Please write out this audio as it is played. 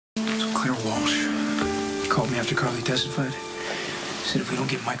Claire Walsh called me after Carly testified. Said if we don't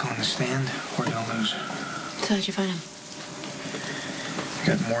get Michael on the stand, we're gonna lose. So how'd you find him? I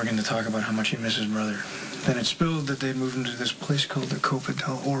got Morgan to talk about how much he misses his brother. Then it spilled that they'd moved him to this place called the Copa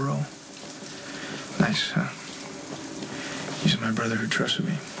del Oro. Nice, huh? He's my brother who trusted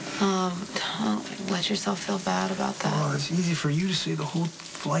me. Don't let yourself feel bad about that. Oh, it's easy for you to say the whole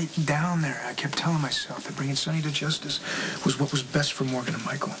flight down there. I kept telling myself that bringing Sonny to justice was what was best for Morgan and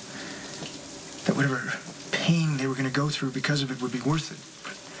Michael. That whatever pain they were going to go through because of it would be worth it.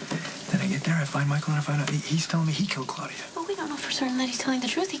 But then I get there, I find Michael, and I find out he's telling me he killed Claudia. But we don't know for certain that he's telling the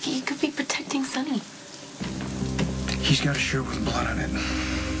truth. He could be protecting Sonny. He's got a shirt with blood on it.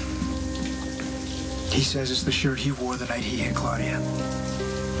 He says it's the shirt he wore the night he hit Claudia.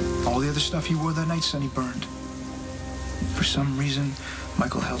 All the other stuff he wore that night, Sonny burned. For some reason,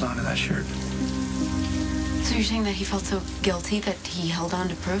 Michael held on to that shirt. So you're saying that he felt so guilty that he held on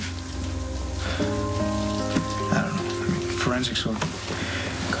to proof? I don't know. I mean, forensics will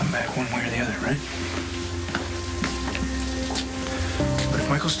come back one way or the other, right? But if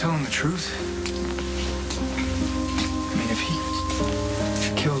Michael's telling the truth, I mean, if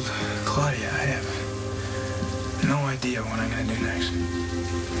he killed Claudia, I have no idea what I'm going to do next.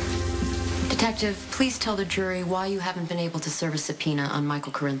 Detective, please tell the jury why you haven't been able to serve a subpoena on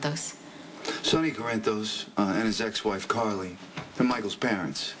Michael Corinthos. Sonny Corinthos and his ex-wife Carly, they're Michael's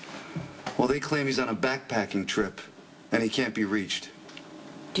parents. Well, they claim he's on a backpacking trip and he can't be reached.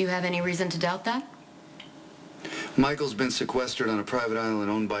 Do you have any reason to doubt that? Michael's been sequestered on a private island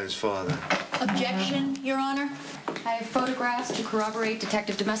owned by his father. Objection, Your Honor. I have photographs to corroborate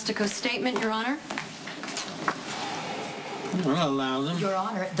Detective Domestico's statement, Your Honor. I'll allow them. Your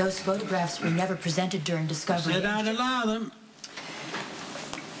Honor, those photographs were never presented during discovery. Said I'd allow them.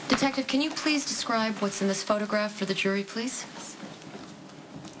 Detective, can you please describe what's in this photograph for the jury, please?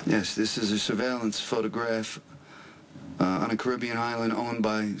 Yes, this is a surveillance photograph on a Caribbean island owned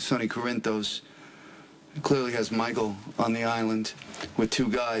by Sonny Corinthos. It clearly has Michael on the island with two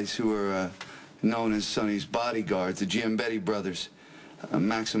guys who are known as Sonny's bodyguards, the Giambetti brothers,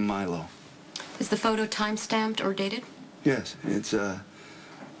 Max and Milo. Is the photo time-stamped or dated? Yes, it's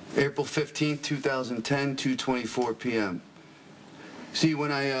April 15th, 2010, 2:24 p.m. See,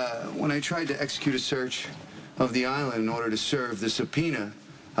 when I tried to execute a search of the island in order to serve the subpoena,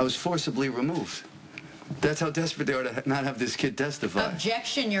 I was forcibly removed. That's how desperate they are to not have this kid testify.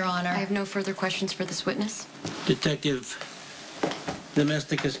 Objection, Your Honor. I have no further questions for this witness. Detective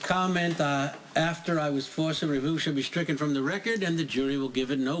Domestica's comment after I was forcibly removed shall be stricken from the record, and the jury will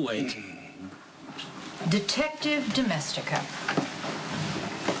give it no weight. Detective Domestica,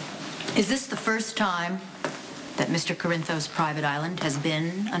 is this the first time that Mr. Corinthos' private island has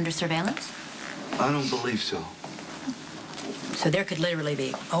been under surveillance? I don't believe so. So there could literally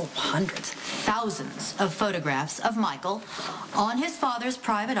be, hundreds, thousands of photographs of Michael on his father's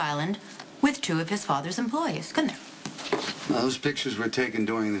private island with two of his father's employees, couldn't there? Those pictures were taken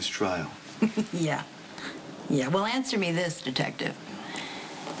during this trial. Yeah. Well, answer me this, Detective.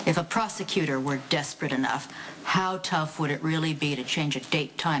 If a prosecutor were desperate enough, how tough would it really be to change a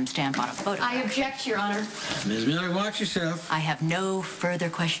date timestamp on a photograph? I object, Your Honor. Ms. Miller, watch yourself. I have no further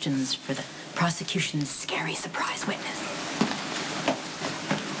questions for the prosecution's scary surprise witness.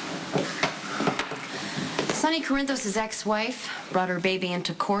 Sonny Corinthos' ex-wife brought her baby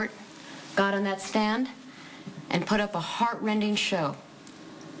into court, got on that stand, and put up a heart-rending show,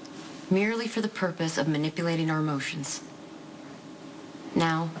 merely for the purpose of manipulating our emotions.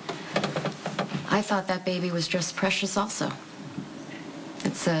 Now, I thought that baby was just precious also.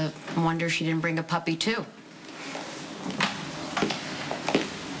 It's a wonder she didn't bring a puppy, too.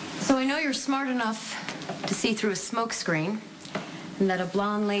 So I know you're smart enough to see through a smokescreen, and that a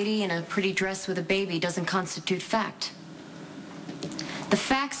blonde lady in a pretty dress with a baby doesn't constitute fact. The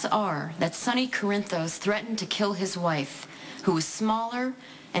facts are that Sonny Corinthos threatened to kill his wife, who was smaller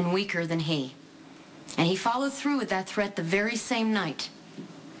and weaker than he. And he followed through with that threat the very same night.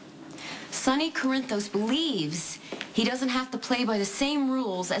 Sonny Corinthos believes he doesn't have to play by the same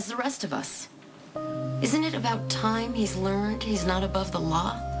rules as the rest of us. Isn't it about time he's learned he's not above the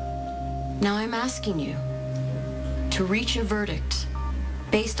law? Now I'm asking you to reach a verdict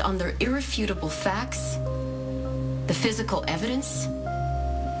based on the irrefutable facts, the physical evidence.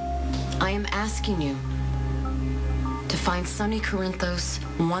 I am asking you to find Sonny Corinthos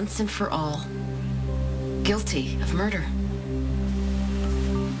once and for all guilty of murder.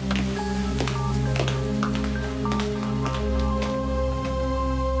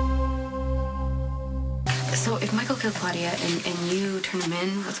 So if Michael killed Claudia and you turn him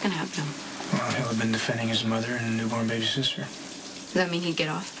in, what's going to happen to him? Well, he'll have been defending his mother and newborn baby sister. Does that mean he'd get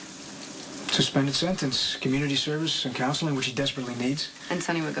off? Suspended sentence, community service and counseling, which he desperately needs. And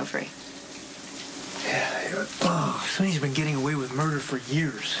Sonny would go free. Yeah. Oh, Sonny's been getting away with murder for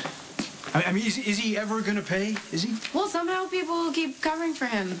years. I mean, is he ever going to pay? Is he? Well, somehow people will keep covering for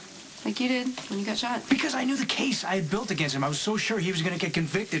him, like you did when you got shot. Because I knew the case I had built against him. I was so sure he was going to get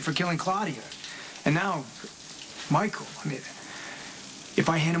convicted for killing Claudia. And now, Michael, I mean, if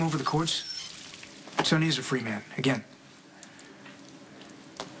I hand him over the courts, Sonny is a free man, again.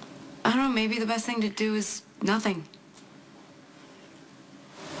 I don't know, maybe the best thing to do is nothing.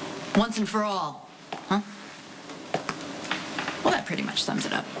 Once and for all, huh? Well, that pretty much sums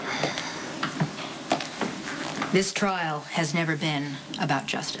it up. This trial has never been about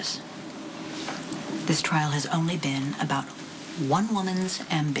justice. This trial has only been about one woman's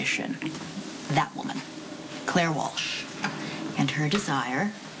ambition. That woman, Claire Walsh, and her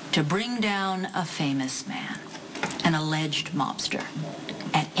desire to bring down a famous man, an alleged mobster,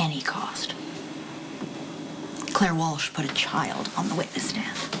 at any cost. Claire Walsh put a child on the witness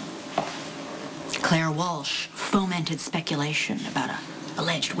stand. Claire Walsh fomented speculation about an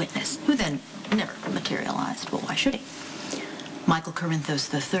alleged witness, who then never materialized. Well, why should he? Michael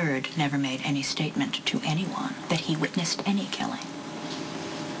Corinthos III never made any statement to anyone that he witnessed any killing.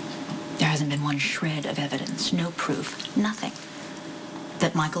 There hasn't been one shred of evidence, no proof, nothing,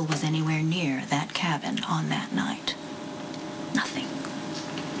 that Michael was anywhere near that cabin on that night. Nothing.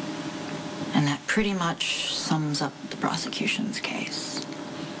 And that pretty much sums up the prosecution's case.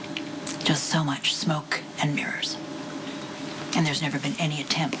 Just so much smoke and mirrors. And there's never been any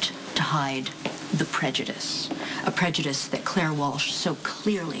attempt to hide the prejudice, a prejudice that Claire Walsh so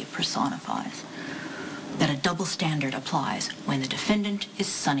clearly personifies, that a double standard applies when the defendant is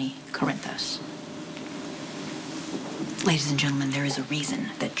Sonny Corinthos. Ladies and gentlemen, there is a reason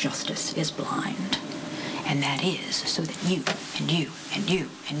that justice is blind. And that is so that you and you and you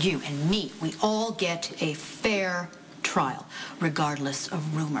and you and me, we all get a fair trial, regardless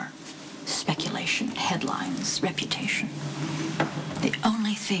of rumor, speculation, headlines, reputation. The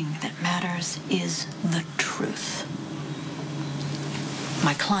only thing that matters is the truth.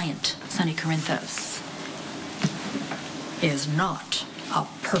 My client, Sonny Corinthos, is not a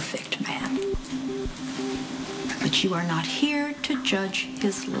perfect man. But you are not here to judge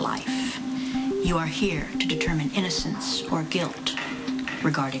his life. You are here to determine innocence or guilt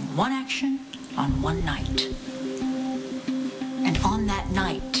regarding one action on one night. And on that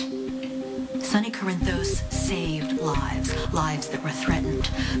night, Sonny Corinthos saved lives, lives that were threatened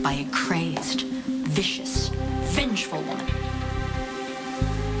by a crazed, vicious, vengeful woman.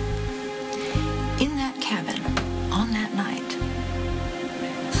 In that cabin, on that night,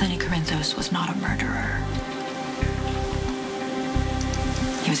 Sonny Corinthos was not a murderer.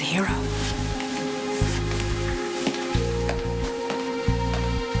 He was a hero.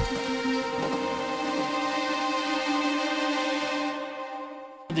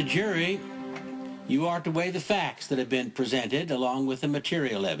 The jury, you are to weigh the facts that have been presented along with the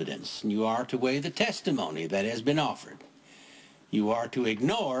material evidence. And you are to weigh the testimony that has been offered. You are to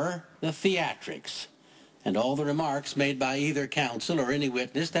ignore the theatrics and all the remarks made by either counsel or any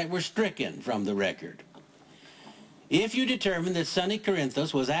witness that were stricken from the record. If you determine that Sonny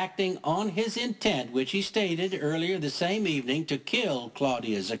Corinthos was acting on his intent, which he stated earlier the same evening to kill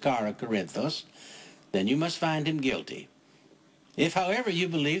Claudia Zakara Corinthos, then you must find him guilty. If, however, you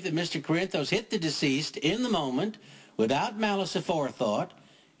believe that Mr. Corinthos hit the deceased in the moment without malice aforethought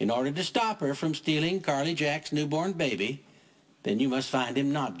in order to stop her from stealing Carly Jack's newborn baby, then you must find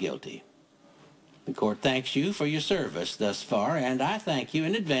him not guilty. The court thanks you for your service thus far, and I thank you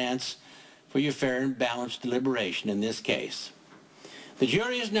in advance for your fair and balanced deliberation in this case. The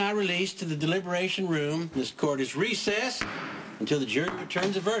jury is now released to the deliberation room. This court is recessed until the jury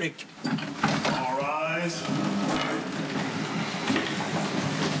returns a verdict. All rise.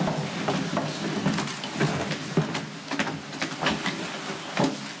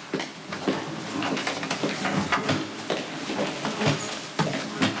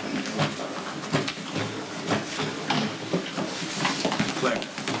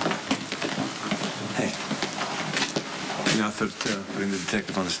 I thought putting the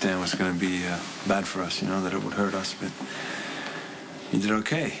detective on the stand was going to be bad for us, that it would hurt us, but you did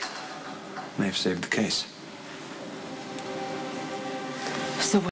okay. May have saved the case.